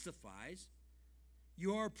testifies,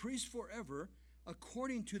 you are a priest forever,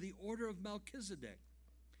 according to the order of Melchizedek.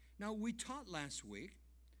 Now, we taught last week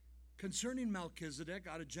concerning Melchizedek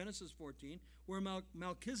out of Genesis 14, where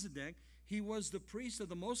Melchizedek, he was the priest of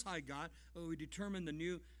the Most High God. We determined the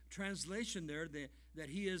new translation there that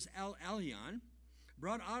he is El Elyon,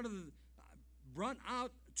 brought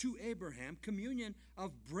out to Abraham communion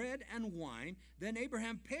of bread and wine. Then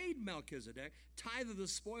Abraham paid Melchizedek tithe of the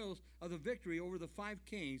spoils of the victory over the 5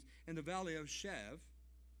 kings in the valley of Shev,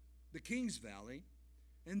 the king's valley.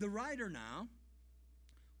 And the writer now,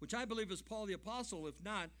 which I believe is Paul the Apostle, if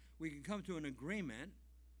not, we can come to an agreement.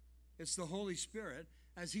 It's the Holy Spirit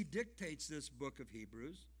as he dictates this book of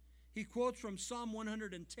Hebrews. He quotes from Psalm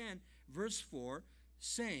 110, verse 4,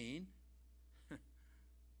 saying,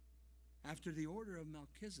 after the order of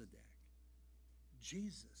Melchizedek,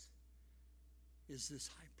 Jesus is this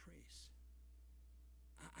high priest.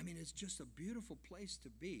 I mean, it's just a beautiful place to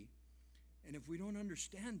be. And if we don't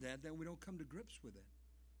understand that, then we don't come to grips with it.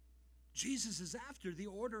 Jesus is after the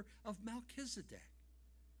order of Melchizedek.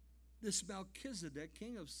 This Melchizedek,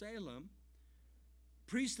 king of Salem,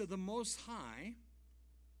 priest of the Most High.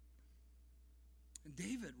 And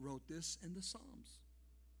David wrote this in the Psalms.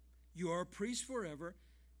 You are a priest forever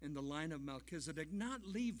in the line of Melchizedek, not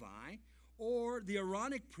Levi or the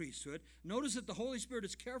Aaronic priesthood. Notice that the Holy Spirit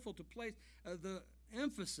is careful to place the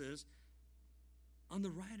emphasis on the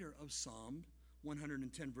writer of Psalm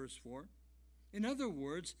 110, verse 4. In other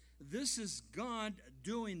words, this is God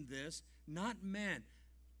doing this, not man,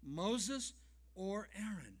 Moses or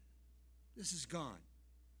Aaron. This is God.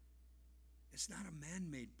 It's not a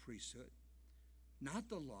man-made priesthood, not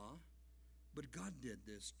the law, but God did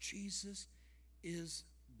this. Jesus is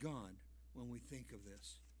God when we think of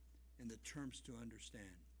this and the terms to understand.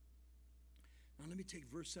 Now let me take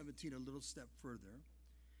verse 17 a little step further.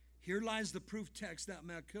 Here lies the proof text that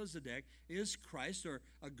Melchizedek is Christ, or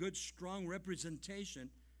a good, strong representation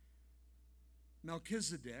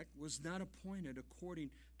Melchizedek was not appointed according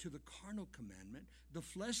to the carnal commandment, the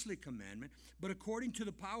fleshly commandment, but according to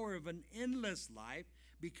the power of an endless life,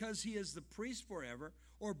 because he is the priest forever,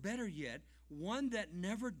 or better yet, one that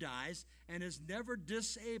never dies and is never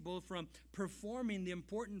disabled from performing the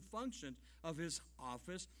important functions of his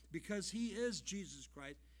office, because he is Jesus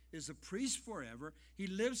Christ, is a priest forever. He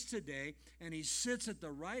lives today, and he sits at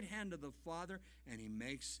the right hand of the Father, and he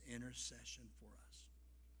makes intercession for us.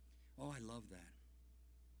 Oh, I love that.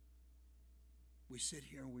 We sit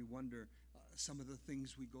here and we wonder some of the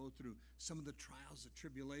things we go through, some of the trials, the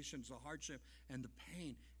tribulations, the hardship, and the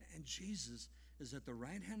pain. And Jesus is at the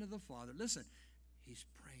right hand of the Father. Listen, he's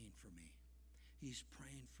praying for me. He's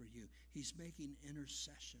praying for you. He's making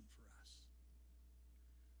intercession for us.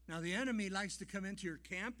 Now, the enemy likes to come into your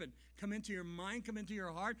camp and come into your mind, come into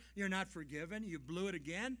your heart. You're not forgiven. You blew it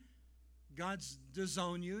again. God's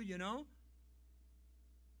disowned you, you know.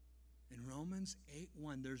 In Romans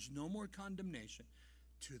 8:1, there's no more condemnation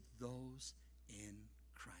to those in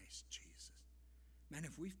Christ Jesus. Man,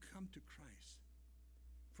 if we've come to Christ,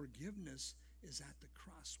 forgiveness is at the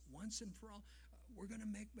cross once and for all. We're going to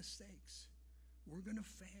make mistakes. We're going to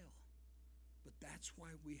fail. But that's why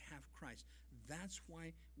we have Christ. That's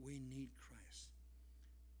why we need Christ.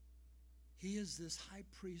 He is this high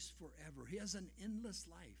priest forever. He has an endless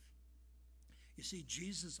life. You see,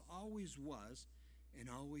 Jesus always was and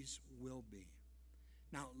always will be.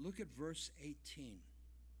 Now, look at verse 18.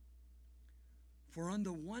 For on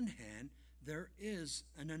the one hand, there is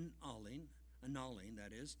an annulling,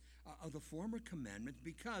 that is, of the former commandment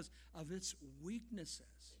because of its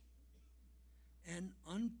weaknesses and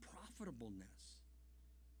unprofitableness.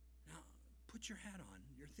 Now, put your hat on,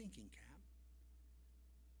 your thinking cap.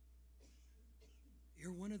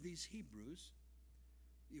 You're one of these Hebrews.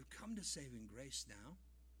 You've come to saving grace now.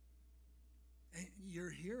 And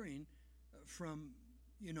you're hearing from,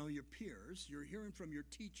 your peers. You're hearing from your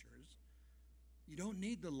teachers. You don't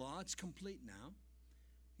need the law. It's complete now.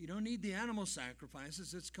 You don't need the animal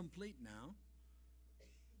sacrifices. It's complete now.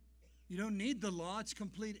 You don't need the law. It's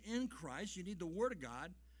complete in Christ. You need the Word of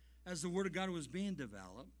God as the Word of God was being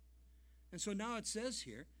developed. And so now it says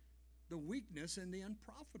here, the weakness and the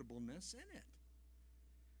unprofitableness in it.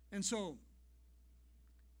 And so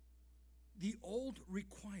the old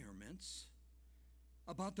requirements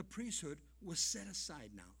about the priesthood was set aside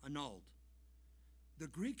now, annulled. The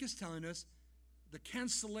Greek is telling us the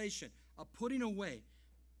cancellation, a putting away,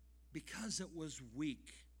 because it was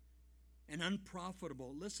weak and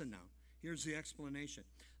unprofitable. Listen now, here's the explanation.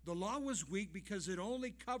 The law was weak because it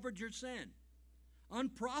only covered your sin.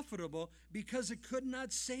 Unprofitable because it could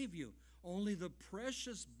not save you. Only the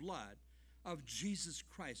precious blood of Jesus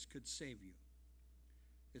Christ could save you.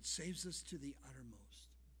 It saves us to the uttermost.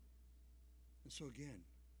 And so again,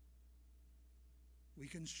 we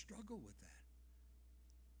can struggle with that.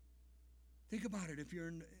 Think about it. If you're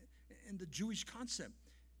in the Jewish concept,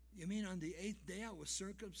 you mean on the 8th day I was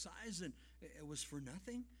circumcised and it was for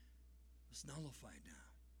nothing? It's nullified now.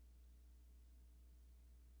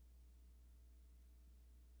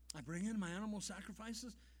 I bring in my animal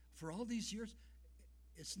sacrifices for all these years.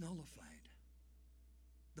 It's nullified.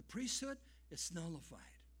 The priesthood, it's nullified.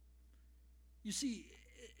 You see,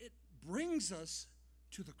 it brings us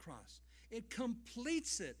to the cross. It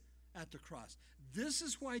completes it at the cross. This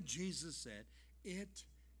is why Jesus said, it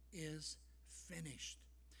is finished.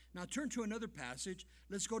 Now turn to another passage.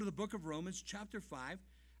 Let's go to the book of Romans, chapter 5.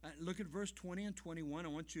 Look at verse 20 and 21. I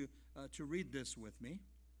want you to read this with me.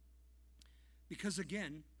 Because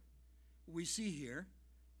again, we see here,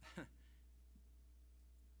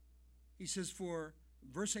 he says, for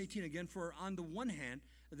verse 18 again, for on the one hand,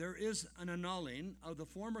 there is an annulling of the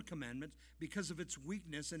former commandments because of its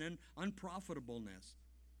weakness and unprofitableness.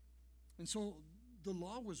 And so the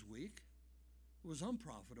law was weak. It was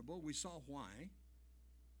unprofitable. We saw why.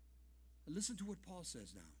 Listen to what Paul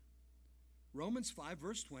says now. Romans 5,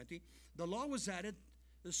 verse 20. The law was added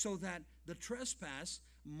so that the trespass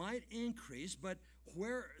might increase, but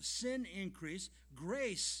where sin increased,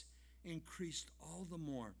 grace increased all the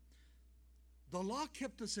more. The law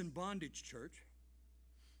kept us in bondage, church,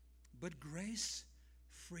 but grace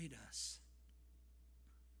freed us.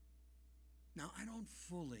 Now, I don't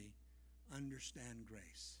fully understand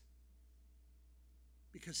grace.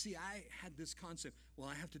 Because, see, I had this concept, well,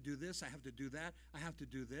 I have to do this, I have to do that, I have to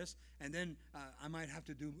do this, and then I might have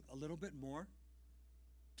to do a little bit more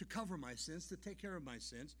to cover my sins, to take care of my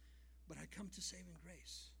sins, but I come to saving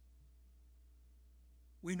grace.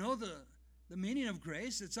 We know the meaning of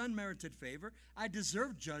grace. It's unmerited favor. I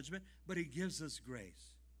deserve judgment, but he gives us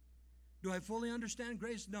grace. Do I fully understand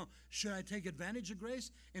grace? No. Should I take advantage of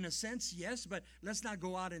grace? In a sense, yes, but let's not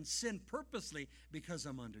go out and sin purposely because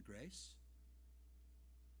I'm under grace.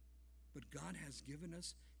 But God has given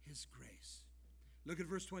us his grace. Look at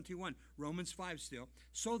verse 21, Romans 5 still.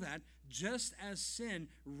 So that just as sin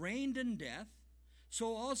reigned in death,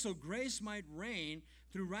 so also grace might reign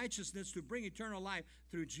through righteousness to bring eternal life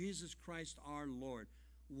through Jesus Christ our Lord,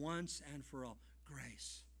 once and for all.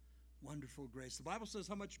 Grace. Wonderful grace. The Bible says,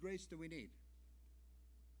 how much grace do we need?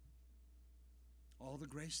 All the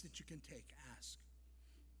grace that you can take. Ask.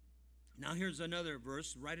 Now here's another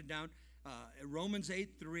verse. Write it down. Romans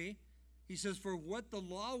 8:3. He says, for what the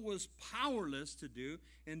law was powerless to do,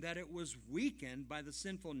 in that it was weakened by the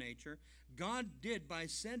sinful nature, God did by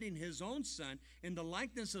sending his own Son in the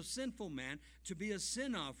likeness of sinful man to be a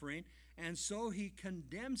sin offering, and so he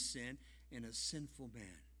condemned sin in a sinful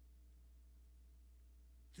man.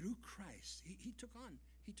 Through Christ, he took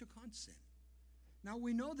on sin. Now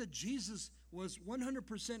we know that Jesus was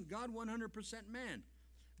 100% God, 100% man.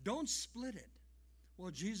 Don't split it.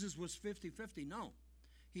 Well, Jesus was 50-50. No.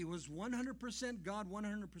 He was 100% God,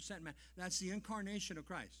 100% man. That's the incarnation of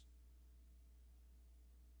Christ.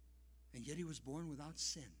 And yet he was born without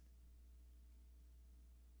sin.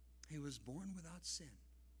 He was born without sin.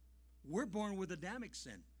 We're born with Adamic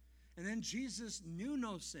sin. And then Jesus knew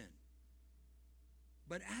no sin.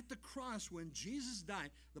 But at the cross, when Jesus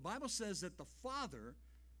died, the Bible says that the Father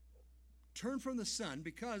turned from the Son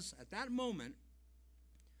because at that moment,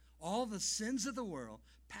 all the sins of the world,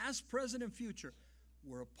 past, present, and future,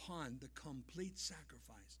 were upon the complete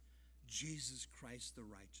sacrifice, Jesus Christ, the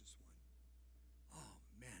righteous one.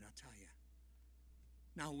 Oh, man, I'll tell you.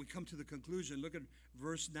 Now we come to the conclusion. Look at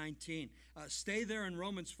verse 19. Stay there in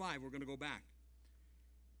Romans 5. We're going to go back.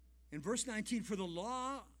 In verse 19, for the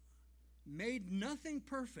law made nothing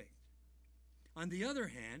perfect. On the other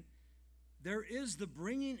hand, there is the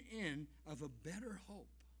bringing in of a better hope.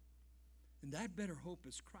 And that better hope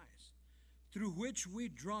is Christ, through which we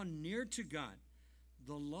draw near to God.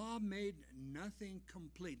 The law made nothing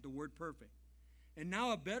complete, the word perfect. And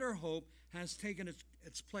now a better hope has taken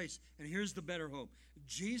its place. And here's the better hope.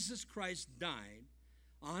 Jesus Christ died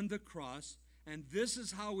on the cross, and this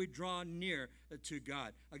is how we draw near to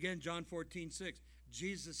God. Again, John 14:6.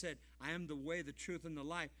 Jesus said, I am the way, the truth, and the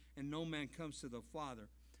life, and no man comes to the Father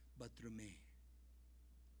but through me.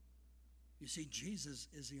 You see, Jesus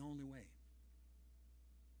is the only way.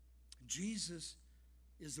 Jesus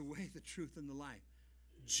is the way, the truth, and the life.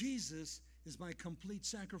 Jesus is my complete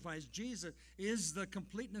sacrifice. Jesus is the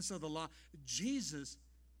completeness of the law. Jesus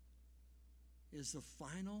is the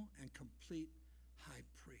final and complete high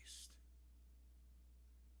priest.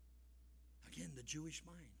 Again, the Jewish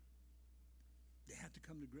mind. They had to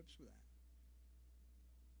come to grips with that.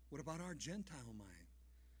 What about our Gentile mind?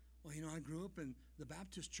 Well, I grew up in the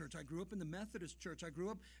Baptist church. I grew up in the Methodist church. I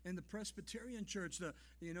grew up in the Presbyterian church.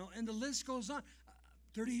 And the list goes on.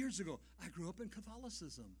 30 years ago, I grew up in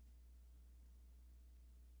Catholicism.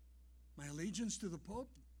 My allegiance to the Pope?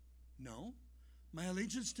 No. My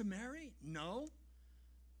allegiance to Mary? No.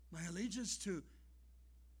 My allegiance to,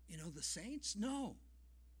 the saints? No.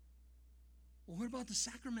 Well, what about the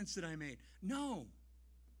sacraments that I made? No.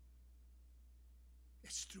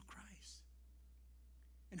 It's through Christ.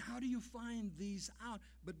 And how do you find these out?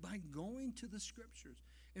 But by going to the Scriptures.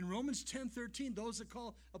 In Romans 10:13, those that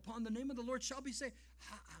call upon the name of the Lord shall be saved.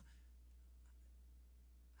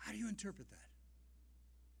 How do you interpret that?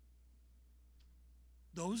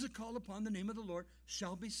 Those that call upon the name of the Lord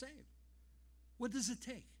shall be saved. What does it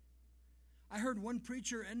take? I heard one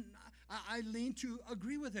preacher, and I lean to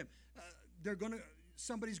agree with him.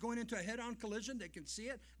 Somebody's going into a head-on collision. They can see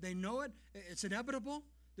it. They know it. It's inevitable.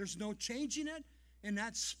 There's no changing it. In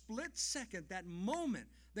that split second, that moment,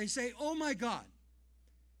 they say, oh my God.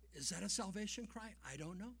 Is that a salvation cry? I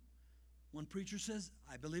don't know. One preacher says,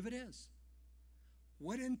 I believe it is.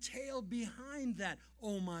 What entailed behind that?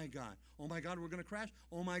 Oh my God. Oh my God, we're going to crash.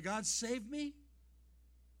 Oh my God, save me.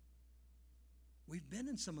 We've been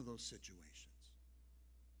in some of those situations.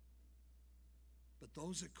 But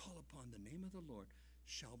those that call upon the name of the Lord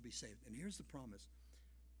shall be saved. And here's the promise.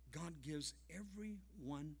 God gives every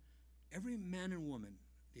man and woman,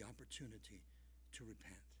 the opportunity to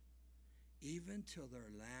repent, even till their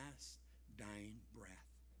last dying breath.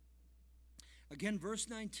 Again, verse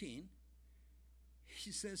 19,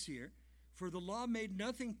 he says here, for the law made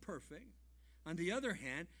nothing perfect. On the other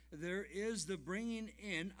hand, there is the bringing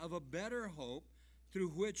in of a better hope through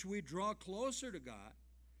which we draw closer to God.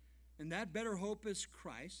 And that better hope is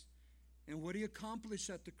Christ. And what he accomplished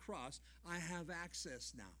at the cross, I have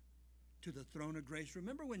access now to the throne of grace.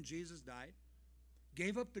 Remember when Jesus died?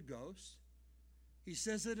 gave up the ghost. He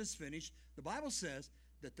says it is finished. The Bible says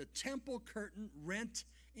that the temple curtain rent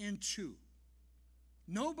in two.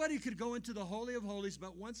 Nobody could go into the Holy of Holies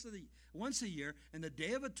but once a year, and the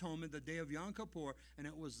Day of Atonement, the day of Yom Kippur, and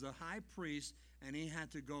it was the high priest, and he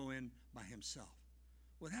had to go in by himself.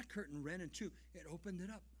 Well, that curtain rent in two. It opened it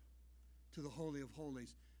up to the Holy of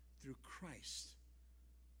Holies through Christ,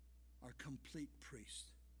 our complete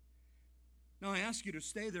priest. Now, I ask you to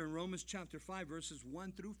stay there in Romans chapter 5, verses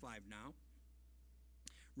 1 through 5 now.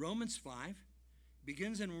 Romans 5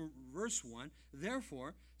 begins in verse 1.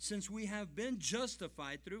 Therefore, since we have been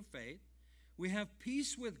justified through faith, we have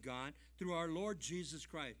peace with God through our Lord Jesus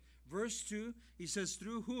Christ. Verse 2, he says,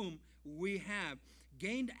 through whom we have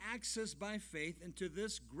gained access by faith into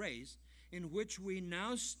this grace in which we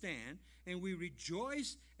now stand, and we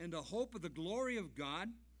rejoice in the hope of the glory of God.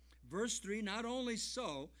 Verse 3, not only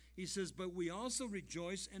so, he says, but we also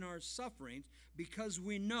rejoice in our sufferings, because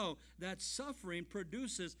we know that suffering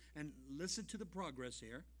produces, and listen to the progress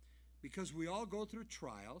here, because we all go through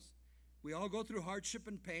trials, we all go through hardship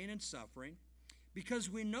and pain and suffering, because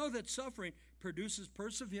we know that suffering produces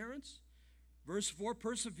perseverance. Verse 4,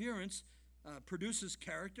 perseverance produces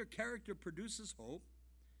character, character produces hope.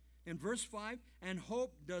 In verse 5, and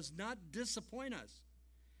hope does not disappoint us,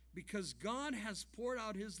 because God has poured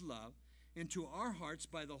out his love into our hearts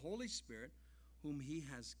by the Holy Spirit, whom he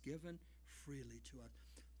has given freely to us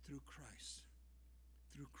through Christ.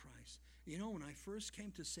 Through Christ. You know, when I first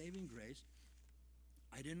came to saving grace,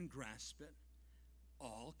 I didn't grasp it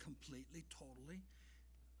all completely, totally.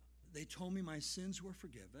 They told me my sins were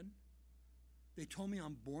forgiven. They told me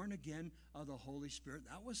I'm born again of the Holy Spirit.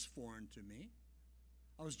 That was foreign to me.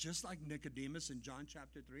 I was just like Nicodemus in John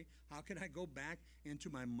chapter 3. How can I go back into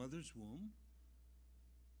my mother's womb?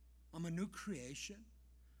 I'm a new creation.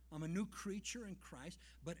 I'm a new creature in Christ.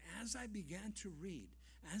 But as I began to read,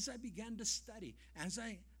 as I began to study, as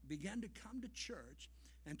I began to come to church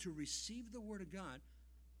and to receive the Word of God,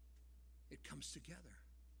 it comes together.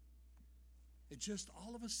 It just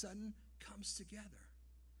all of a sudden comes together.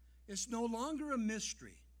 It's no longer a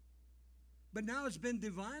mystery. But now it's been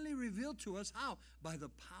divinely revealed to us. How? By the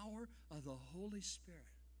power of the Holy Spirit.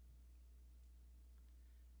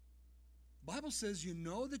 Bible says you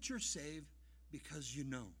know that you're saved because you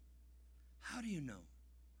know. How do you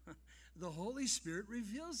know? The Holy Spirit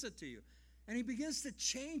reveals it to you. And he begins to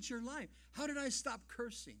change your life. How did I stop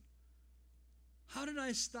cursing? How did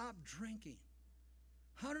I stop drinking?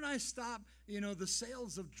 How did I stop, the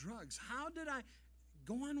sales of drugs? How did I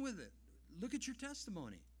go on with it? Look at your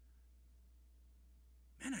testimony.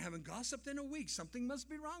 Man, I haven't gossiped in a week. Something must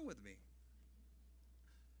be wrong with me.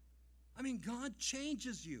 I mean, God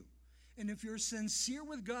changes you. And if you're sincere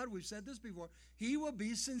with God, we've said this before, he will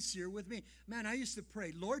be sincere with me. Man, I used to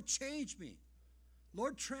pray, Lord, change me.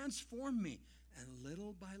 Lord, transform me. And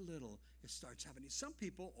little by little, it starts happening. Some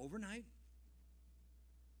people, overnight.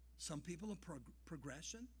 Some people, a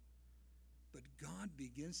progression. But God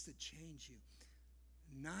begins to change you.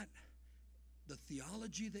 Not the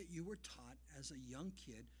theology that you were taught as a young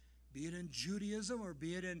kid, be it in Judaism or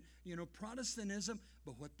be it in, Protestantism,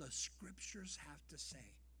 but what the scriptures have to say.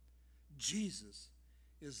 Jesus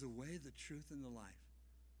is the way, the truth, and the life.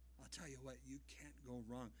 I'll tell you what, you can't go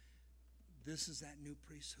wrong. This is that new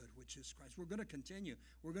priesthood, which is Christ. We're going to continue.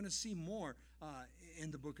 We're going to see more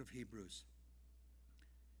in the book of Hebrews.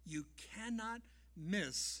 You cannot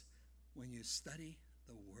miss when you study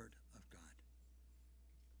the Word of God.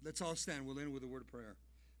 Let's all stand. We'll end with a word of prayer.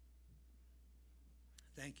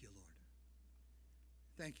 Thank you, Lord.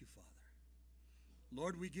 Thank you, Father.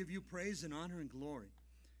 Lord, we give you praise and honor and glory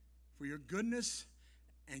for your goodness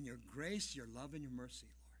and your grace, your love and your mercy,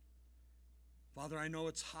 Lord. Father, I know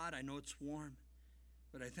it's hot. I know it's warm.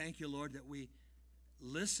 But I thank you, Lord, that we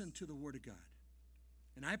listen to the Word of God.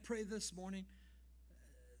 And I pray this morning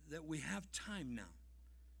that we have time now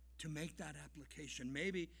to make that application.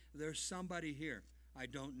 Maybe there's somebody here, I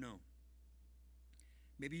don't know.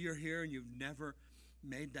 Maybe you're here and you've never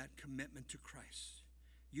made that commitment to Christ.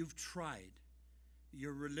 You've tried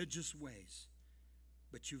your religious ways,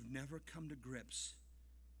 but you've never come to grips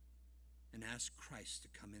and asked Christ to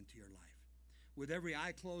come into your life. With every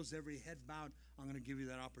eye closed, every head bowed, I'm going to give you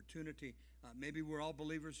that opportunity. Maybe we're all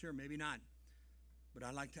believers here, maybe not. But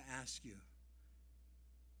I'd like to ask you,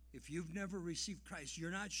 if you've never received Christ,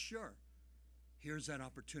 you're not sure, here's that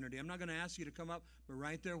opportunity. I'm not going to ask you to come up, but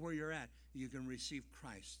right there where you're at, you can receive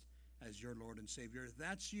Christ as your Lord and Savior. If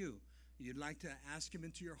that's you, you'd like to ask him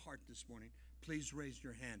into your heart this morning, please raise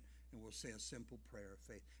your hand and we'll say a simple prayer of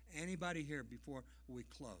faith. Anybody here before we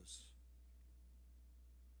close?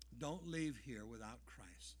 Don't leave here without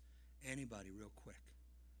Christ. Anybody real quick?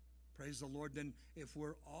 Praise the Lord. Then if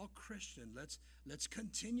we're all Christian, let's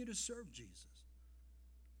continue to serve Jesus.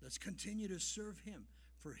 Let's continue to serve him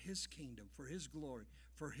for his kingdom, for his glory,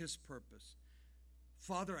 for his purpose.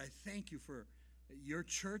 Father, I thank you for your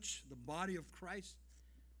church, the body of Christ.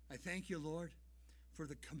 I thank you, Lord, for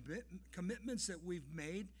the commitments that we've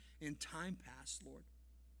made in time past, Lord.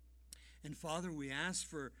 And Father, we ask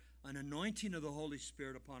for an anointing of the Holy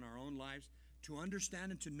Spirit upon our own lives to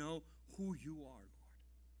understand and to know who you are, Lord.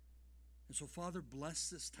 And so, Father, bless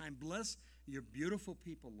this time. Bless your beautiful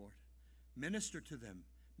people, Lord. Minister to them.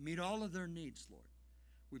 Meet all of their needs, Lord.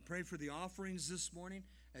 We pray for the offerings this morning.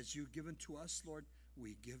 As you've given to us, Lord,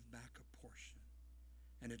 we give back a portion.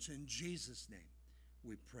 And it's in Jesus' name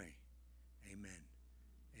we pray. Amen.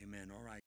 Amen. All right.